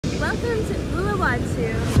Welcome to Uluwatu.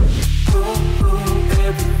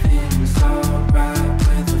 Everything's alright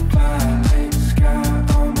with the violet sky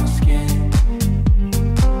on my skin.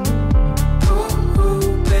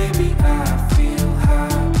 Ooh, baby, I feel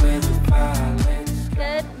high with the violet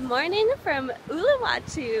sky. Good morning from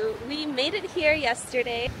Uluwatu. We made it here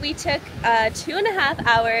yesterday. We took a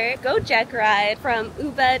 2.5-hour Gojek ride from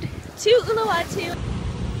Ubud to Uluwatu.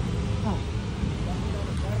 Oh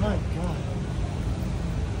my god.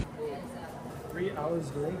 3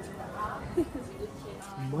 hours late.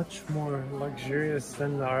 Much more luxurious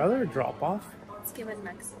than our other drop-off. Let's give it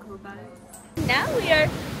Mexico vibes. Now we are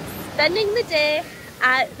spending the day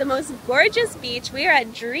at the most gorgeous beach. We are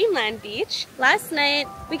at Dreamland Beach. Last night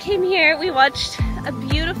we came here, we watched a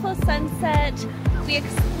beautiful sunset. We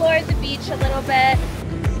explored the beach a little bit.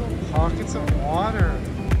 Pockets of water.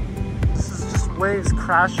 This is just waves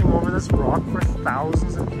crashing over this rock for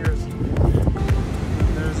thousands of years.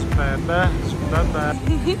 There's Bebe. It's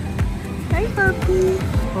Bebe. Hi, puppy.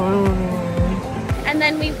 Oh. And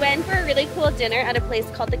then we went for a really cool dinner at a place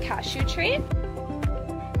called the Cashew Tree.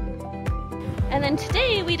 And then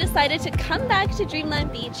today we decided to come back to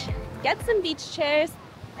Dreamland Beach, get some beach chairs,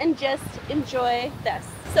 and just enjoy this.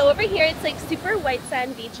 So over here it's like super white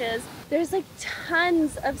sand beaches. There's like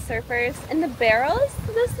tons of surfers, and the barrels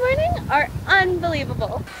this morning are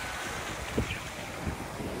unbelievable.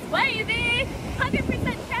 Wavy!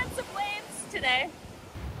 100% chance of waves today.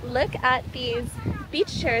 Look at these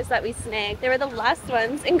beach chairs that we snagged. They were the last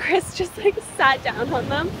ones, and Chris just like sat down on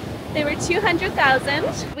them. They were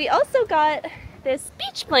 200,000. We also got this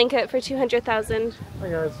beach blanket for 200,000. Hi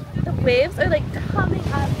guys. The waves are like coming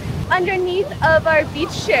up underneath of our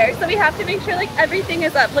beach chair, so we have to make sure like everything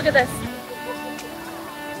is up. Look at this.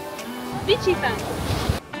 Beachy fun.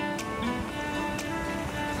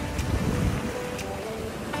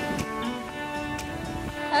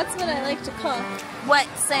 That's what I like to call wet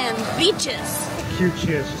sand beaches. Cute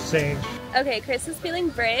she is, just saying. Okay, Chris is feeling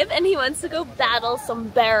brave and he wants to go battle some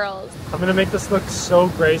barrels. I'm gonna make this look so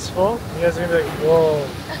graceful. You guys are gonna be like, whoa.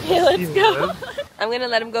 Okay, let's He's go. good. I'm gonna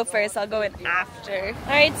let him go first. I'll go in after.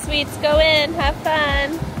 Alright, sweets, go in. Have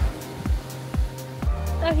fun.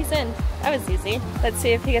 Oh, he's in. That was easy. Let's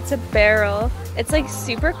see if he gets a barrel. It's like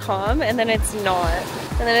super calm and then it's not.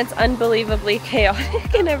 And then it's unbelievably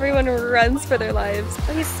chaotic and everyone runs for their lives.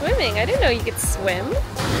 Oh, he's swimming. I didn't know you could swim.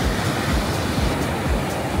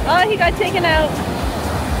 Oh, he got taken out.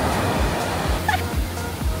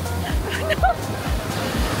 Oh no.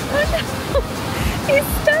 Oh no. He's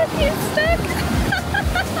stuck. He's stuck.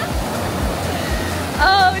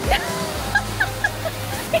 Oh no.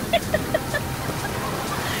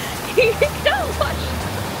 He got washed.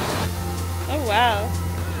 Oh wow.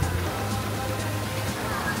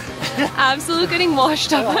 Absolutely getting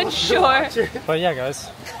washed up on shore. But yeah guys,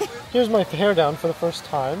 here's my hair down for the first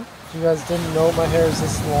time. If you guys didn't know, my hair is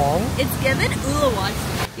this long. It's given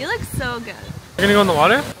Uluwatu. You look so good. You're gonna go in the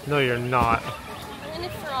water? No, you're not. I'm gonna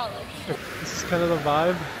frolic. This is kind of the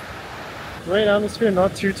vibe. Great atmosphere,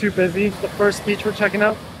 not too busy. The first beach we're checking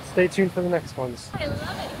out. Stay tuned for the next ones. I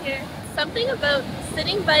love it here. Something about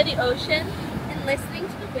sitting by the ocean and listening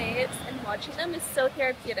to the waves and watching them is so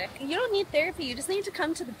therapeutic. You don't need therapy, you just need to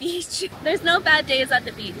come to the beach. There's no bad days at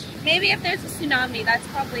the beach. Maybe if there's a tsunami, that's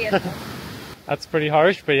probably it. That's pretty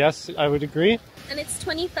harsh, but yes, I would agree. And it's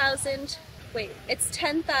 20,000, wait, it's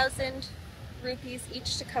 10,000 rupees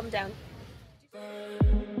each to come down.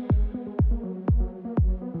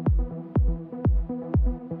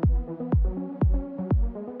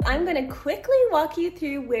 I'm gonna quickly walk you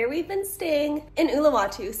through where we've been staying in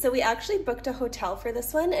Uluwatu. So we actually booked a hotel for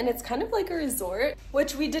this one, and it's kind of like a resort,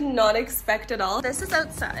 which we did not expect at all. This is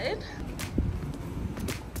outside.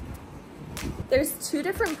 There's 2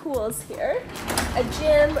 different pools here, a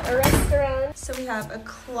gym, a restaurant. So we have a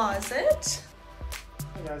closet.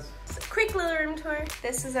 Hey guys. Quick little room tour.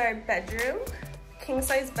 This is our bedroom, king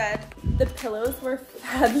size bed. The pillows were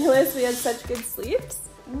fabulous. We had such good sleeps.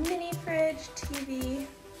 Mini fridge, TV,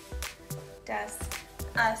 desk,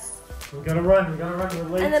 us. We gotta run, we're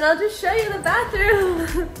late. And then I'll just show you the bathroom.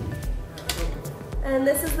 And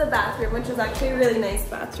this is the bathroom, which is actually a really nice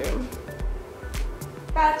bathroom.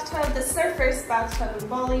 Bathtub, this is our first bathtub in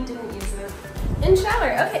Bali, didn't use it. And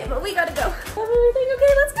shower, okay, but we gotta go. Have everything,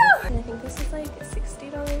 okay, let's go. And I think this is like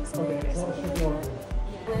 $60 a night or something like that.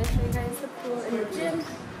 I'm gonna show you guys the pool and the gym.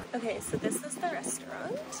 Okay, so this is the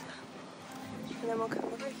restaurant. And then we'll come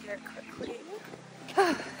over here quickly.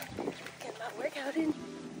 Get that workout in.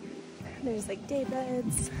 There's like day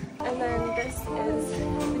beds. And then this is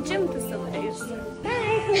the gym facilities.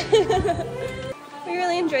 Hi! We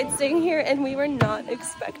really enjoyed staying here, and we were not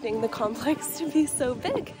expecting the complex to be so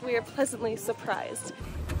big. We are pleasantly surprised.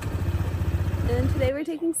 And today we're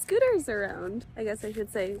taking scooters around. I guess I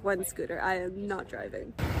should say one scooter. I am not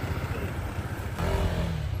driving.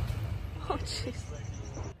 Oh jeez.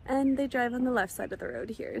 And they drive on the left side of the road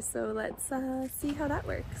here, so let's see how that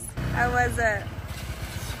works. How was it?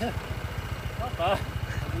 Not bad.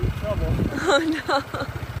 I'm in trouble. Oh no.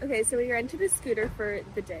 Okay, so we rented a scooter for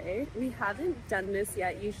the day. We haven't done this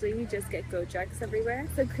yet. Usually we just get Gojeks everywhere.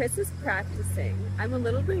 So Chris is practicing. I'm a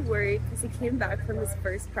little bit worried because he came back from his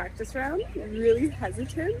first practice round really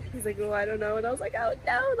hesitant. He's like, oh, I don't know. And I was like, oh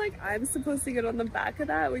no, like I'm supposed to get on the back of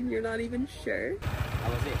that when you're not even sure. How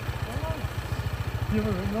was it? You ever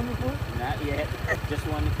ridden one before? Not yet. Just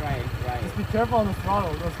want to try it. Just be careful on the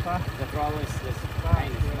throttle, it goes fast. The throttle is kind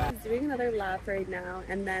of fast. He's doing another lap right now,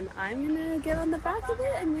 and then I'm gonna get on the back of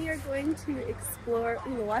it and we are going to explore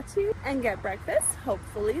Uluwatu and get breakfast.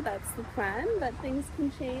 Hopefully that's the plan, but things can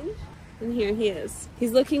change. And here he is.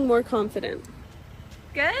 He's looking more confident.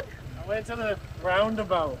 Good? I went to the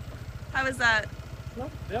roundabout. How was that?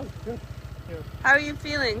 Yeah, good. Yeah. How are you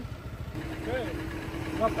feeling? Good.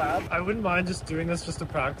 Not bad. I wouldn't mind just doing this just to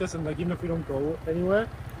practice, and like even if we don't go anywhere,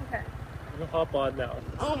 Okay. I'm gonna hop on now.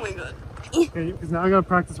 Oh my god. Okay, because now I gotta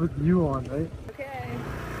practice with you on, right? Okay.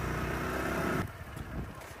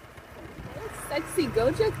 What a sexy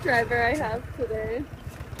Gojek driver I have today.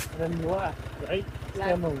 And then left, right?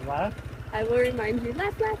 Stay on the left. I will remind you.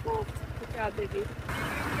 Left, left, left. Good job, baby.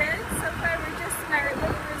 Good. So far we're just in our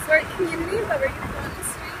little resort community, but we're gonna go on the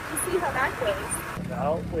street and see how that goes.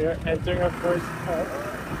 Now we are entering our first pub.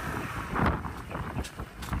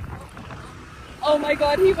 Oh my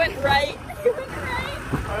god, he went right. He went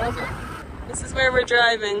right. This is where we're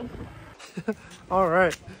driving.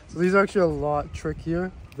 Alright, so these are actually a lot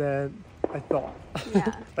trickier than I thought.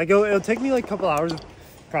 Yeah. Like it'll take me like a couple hours of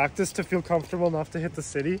practice to feel comfortable enough to hit the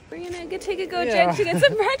city. We're gonna go take a Gojek Yeah. to get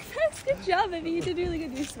some breakfast. Good job, baby. You did really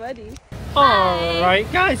good. You're sweaty. Alright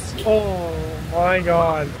guys, oh my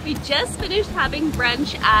god. We just finished having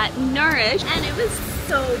brunch at Nourish and it was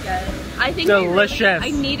so good. I think Delicious.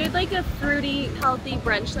 I needed like a fruity, healthy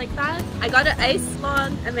brunch like that. I got an ice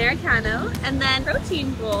long Americano and then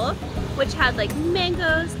protein bowl, which had like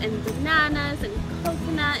mangoes and bananas and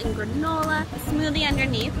coconut and granola, a smoothie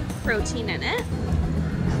underneath, protein in it.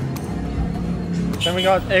 Then we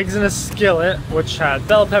got eggs in a skillet, which had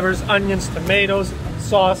bell peppers, onions, tomatoes,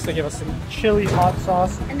 sauce. They give us some chili hot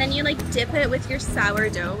sauce. And then you like dip it with your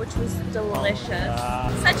sourdough, which was delicious.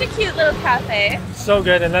 Such a cute little cafe. So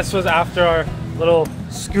good, and this was after our little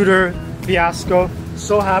scooter fiasco.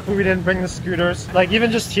 So happy we didn't bring the scooters. Like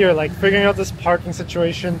even just here, like figuring out this parking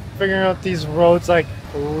situation, figuring out these roads, like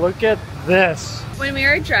look at this. When we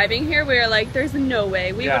were driving here, we were like, there's no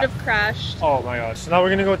way. We would have crashed. Oh my gosh. So now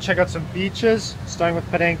we're gonna go check out some beaches, starting with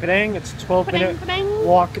Padang Padang. It's a 12-minute Padang.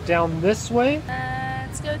 walk down this way.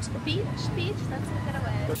 Let's go to the beach. Beach, let's get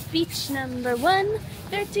away. Beach number 1,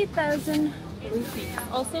 30,000 rupees.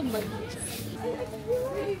 Also monkeys.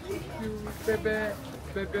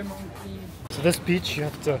 So this beach, you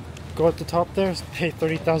have to go at the top there, pay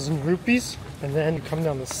 30,000 rupees, and then come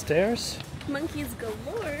down the stairs. Monkeys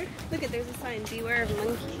galore. Look at, there's a sign, beware of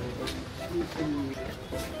monkey.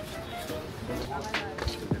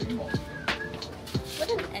 What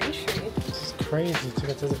an entry. This is crazy to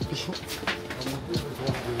get to the beach.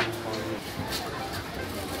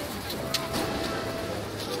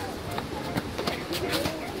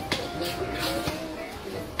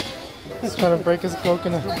 He's trying to break his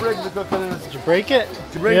coconut. You break the coconut. Did you break it?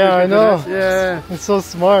 Break Yeah, I know. Yeah. It's so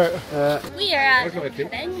smart. We are at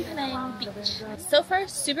Padang Padang Beach. So far,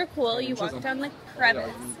 super cool. You walk down the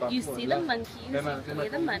crevice, you see the monkeys, you pay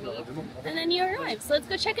the money, and then you arrive. So let's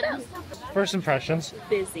go check it out. First impressions.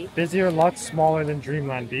 Busy. Busier, a lot smaller than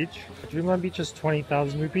Dreamland Beach. Dreamland Beach is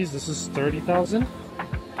 20,000 rupees. This is 30,000.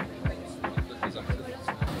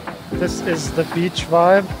 This is the beach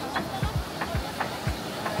vibe.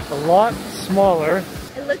 A lot smaller.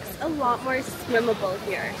 It looks a lot more swimmable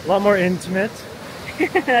here. A lot more intimate.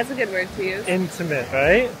 That's a good word to use. Intimate,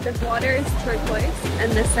 right? The water is turquoise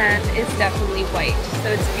and the sand is definitely white, so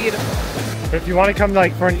it's beautiful. But if you want to come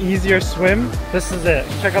like for an easier swim, this is it.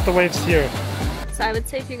 Check out the waves here. So I would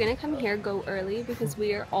say if you're gonna come here, go early because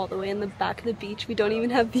we are all the way in the back of the beach. We don't even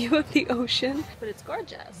have view of the ocean, but it's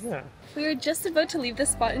gorgeous. Yeah. We were just about to leave the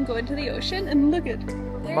spot and go into the ocean, and look at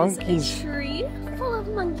there's Monkeys. a tree full of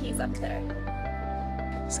monkeys up there.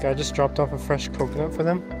 This guy just dropped off a fresh coconut for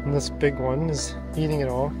them, and this big one is eating it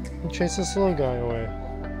all. He chased this little guy away.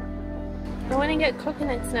 I want to get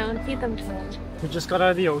coconuts now and feed them to them. We just got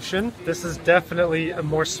out of the ocean. This is definitely a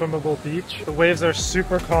more swimmable beach. The waves are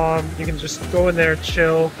super calm. You can just go in there,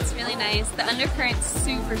 chill. It's really nice. The undercurrent's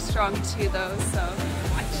super strong too though, so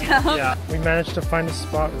watch out. Yeah, we managed to find a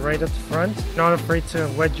spot right at the front. Not afraid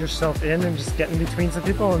to wedge yourself in and just get in between some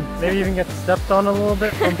people and maybe even get stepped on a little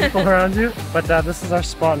bit from people around you. But this is our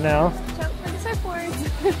spot now. Watch out for the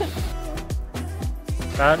surfboards.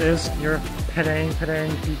 That is your Penang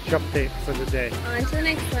beach update for the day. On to the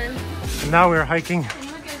next one. And now we're hiking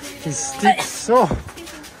these steep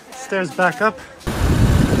stairs back up.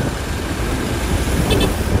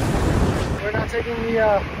 We're now taking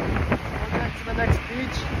the to the next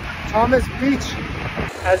beach, Thomas Beach.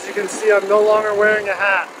 As you can see, I'm no longer wearing a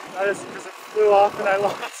hat. That is because it flew off and I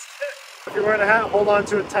lost it. If you're wearing a hat, hold on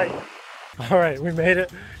to it tight. All right, we made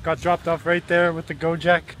it. Got dropped off right there with the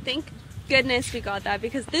Gojek. Thank goodness we got that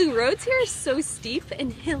because the roads here are so steep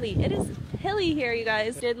and hilly. It is hilly here, you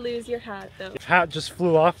guys. Did lose your hat though. Hat just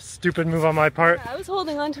flew off. Stupid move on my part. Yeah, I was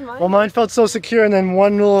holding on to mine. Well, mine felt so secure and then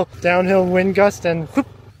one little downhill wind gust and whoop,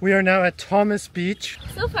 we are now at Thomas Beach.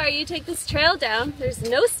 So far you take this trail down. There's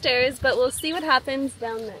no stairs, but we'll see what happens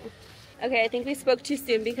down there. Okay, I think we spoke too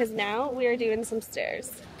soon because now we are doing some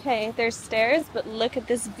stairs. Okay, there's stairs, but look at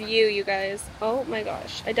this view, you guys. Oh my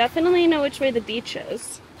gosh. I definitely know which way the beach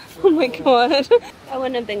is. Oh my god. That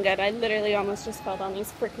wouldn't have been good. I literally almost just fell down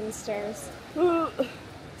these freaking stairs. Ooh,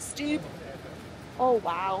 steep. Oh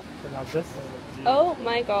wow. Oh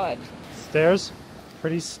my god. Stairs,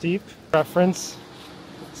 pretty steep. Reference.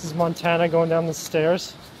 This is Montana going down the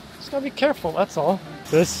stairs. Just gotta be careful, that's all.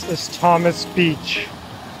 This is Thomas Beach.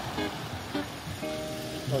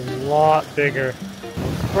 A lot bigger.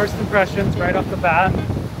 First impressions right off the bat.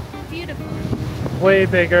 Beautiful. Way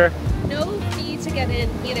bigger. No fee to get in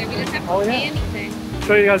either. We didn't have to pay anything. I'll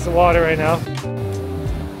show you guys the water right now.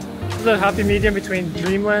 This is a happy medium between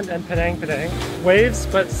Dreamland and Penang. Waves,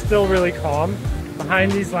 but still really calm.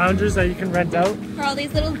 Behind these loungers that you can rent out. For all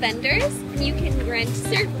these little vendors, you can rent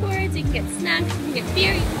surfboards, you can get snacks, you can get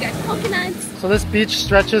beer, you can get coconuts. So this beach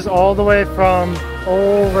stretches all the way from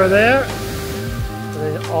over there,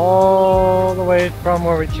 all the way from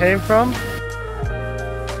where we came from.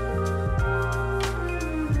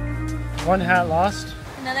 One hat lost.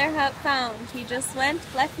 Another hat found. He just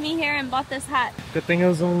left me here and bought this hat. Good thing it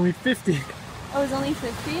was only 50. Oh, it was only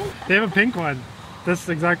 50? They have a pink one. This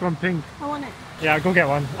exact one pink. I want it. Yeah, go get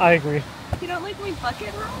one. I agree. You don't like my bucket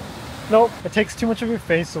hat? Nope, it takes too much of your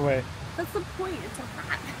face away. That's the point, it's a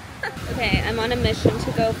hat. Okay, I'm on a mission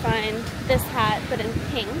to go find this hat, but in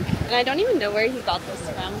pink. And I don't even know where he got this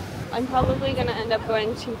from. I'm probably gonna end up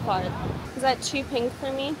going too far. Is that too pink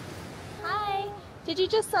for me? Hi! Did you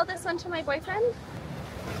just sell this one to my boyfriend?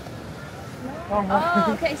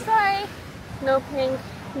 Oh, okay, sorry. No pink,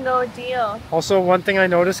 no deal. Also, one thing I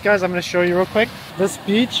noticed, guys, I'm gonna show you real quick. This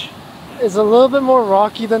beach is a little bit more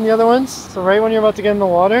rocky than the other ones. So right when you're about to get in the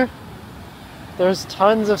water, there's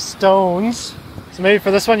tons of stones. So maybe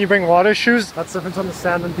for this one you bring water shoes. That's different on the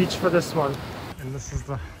sand and beach for this one. And this is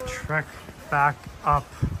the trek back up.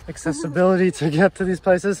 Accessibility to get to these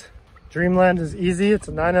places. Dreamland is easy. It's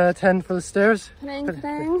a 9 out of 10 for the stairs.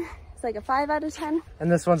 Penang. It's like a 5 out of 10.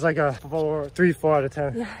 And this one's like a 3-4 out of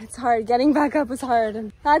 10. Yeah, it's hard. Getting back up is hard.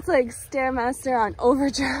 And that's like Stairmaster on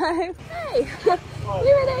overdrive. Hey, we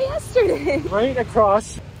were there yesterday. Right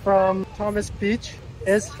across from Thomas Beach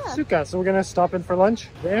is Suka. So we're gonna stop in for lunch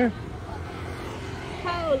there.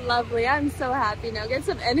 How lovely. I'm so happy now. Get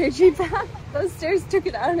some energy back. Those stairs took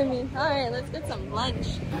it out of me. All right, let's get some lunch.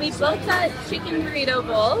 We both got chicken burrito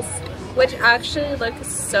bowls, which actually look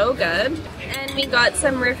so good. And we got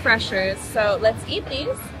some refreshers. So let's eat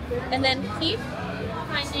these and then keep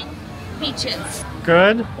finding beaches.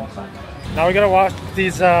 Good. Now we gotta walk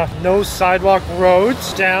these no sidewalk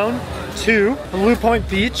roads down to Blue Point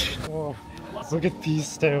Beach. Whoa. Look at these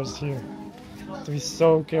stairs here. Have to be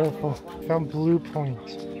so careful. Found Blue Point.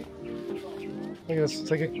 Look at this.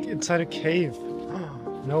 It's like inside a cave.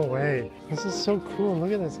 No way. This is so cool.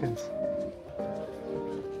 Look at this, guys.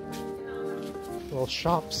 Little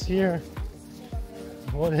shops here.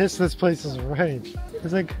 What is this place is right?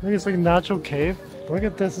 It's like, I think it's like a natural cave. Look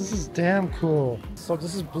at this. This is damn cool. So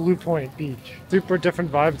this is Blue Point Beach. Super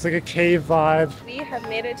different vibe. It's like a cave vibe. We have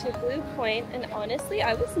made it to Blue Point, and honestly,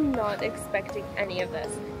 I was not expecting any of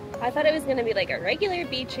this. I thought it was going to be like a regular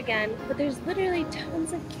beach again, but there's literally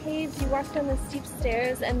tons of caves. You walk down the steep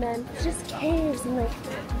stairs and then it's just caves and like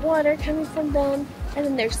water coming from them. And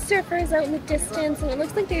then there's surfers out in the distance, and it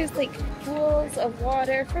looks like there's like pools of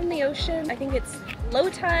water from the ocean. I think it's low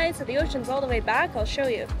tide, so the ocean's all the way back. I'll show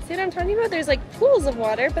you. See what I'm talking about? There's like pools of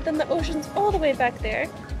water, but then the ocean's all the way back there.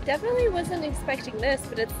 Definitely wasn't expecting this,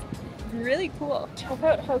 but it's really cool. Check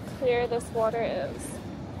out how clear this water is.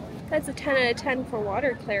 That's a 10 out of 10 for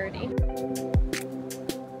water clarity.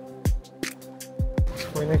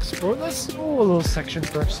 We're gonna explore this little section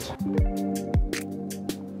first.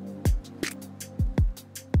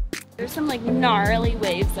 There's some like gnarly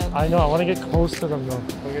waves out I know, I want to get close to them though.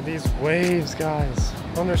 Look at these waves, guys.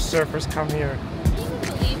 I wonder if surfers come here. I can't even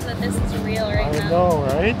believe that this is real right now. I know,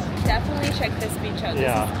 right? Definitely check this beach out.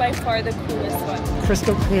 Yeah. This is by far the coolest one.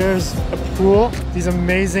 Crystal clear as a pool. These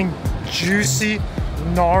amazing, juicy,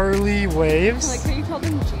 gnarly waves. Like, how you call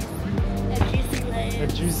them juicy? A juicy wave. A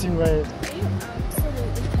juicy wave. Are you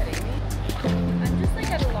absolutely kidding me? I'm just like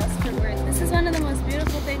at a loss for words. This is one of the most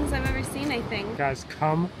beautiful things I've ever seen, I think. Guys,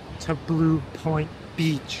 come to Blue Point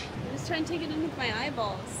Beach. I'm just trying to take it in with my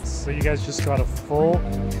eyeballs. So you guys just got a full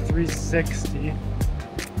 360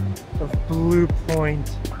 of Blue Point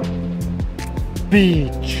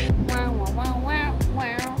Beach. Wow, wow, wow, wow,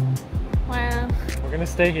 wow, wow. We're gonna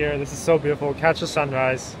stay here. This is so beautiful. Catch the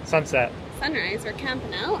sunrise, sunset. Sunrise, we're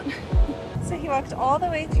camping out. So he walked all the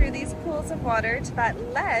way through these pools of water to that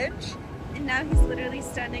ledge, and now he's literally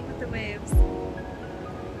standing with the waves.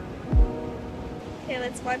 Okay,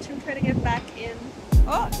 let's watch him try to get back in.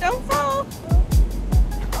 Oh, don't fall!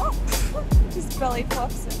 Oh, his belly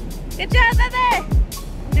flops in. Good job, baby!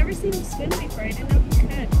 I've never seen him swim before. I didn't know he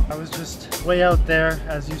could. I was just way out there,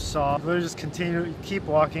 as you saw. Literally just continue, keep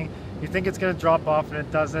walking. You think it's gonna drop off and it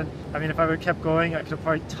doesn't. I mean, if I would have kept going, I could have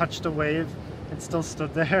probably touched a wave and still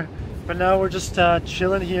stood there. But now we're just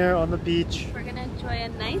chilling here on the beach. We're gonna enjoy a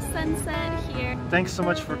nice sunset here. Thanks so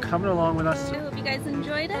much for coming along with us. I hope you guys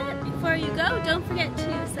enjoyed it. Before you go, don't forget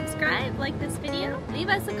to subscribe, like this video, leave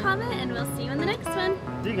us a comment, and we'll see you in the next one.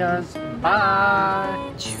 See you guys.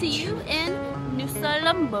 Bye. See you in Nusa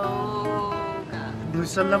Lombok.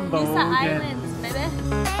 Nusa Lombok. Nusa Islands,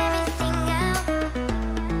 baby.